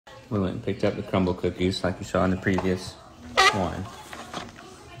we went and picked up the crumble cookies like you saw in the previous one.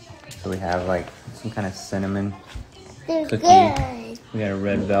 So we have like some kind of cinnamon cookie. Good. We got a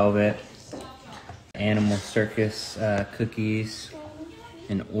red velvet, animal circus cookies,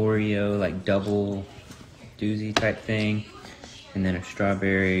 an Oreo like double doozy type thing, and then a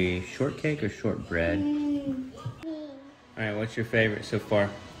strawberry shortcake or shortbread. All right, what's your favorite so far?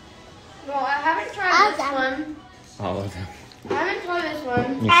 Well, I haven't tried this one. All of them. I haven't tried this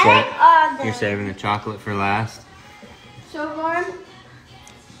one. You're saving the chocolate for last? So far,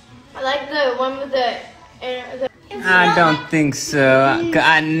 I like the one with the I don't think so.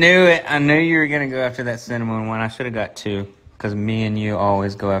 I knew it. I knew you were going to go after that cinnamon one. I should have got two, because me and you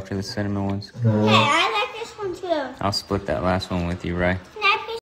always go after the cinnamon ones. Hey, I like this one too. I'll split that last one with you, right?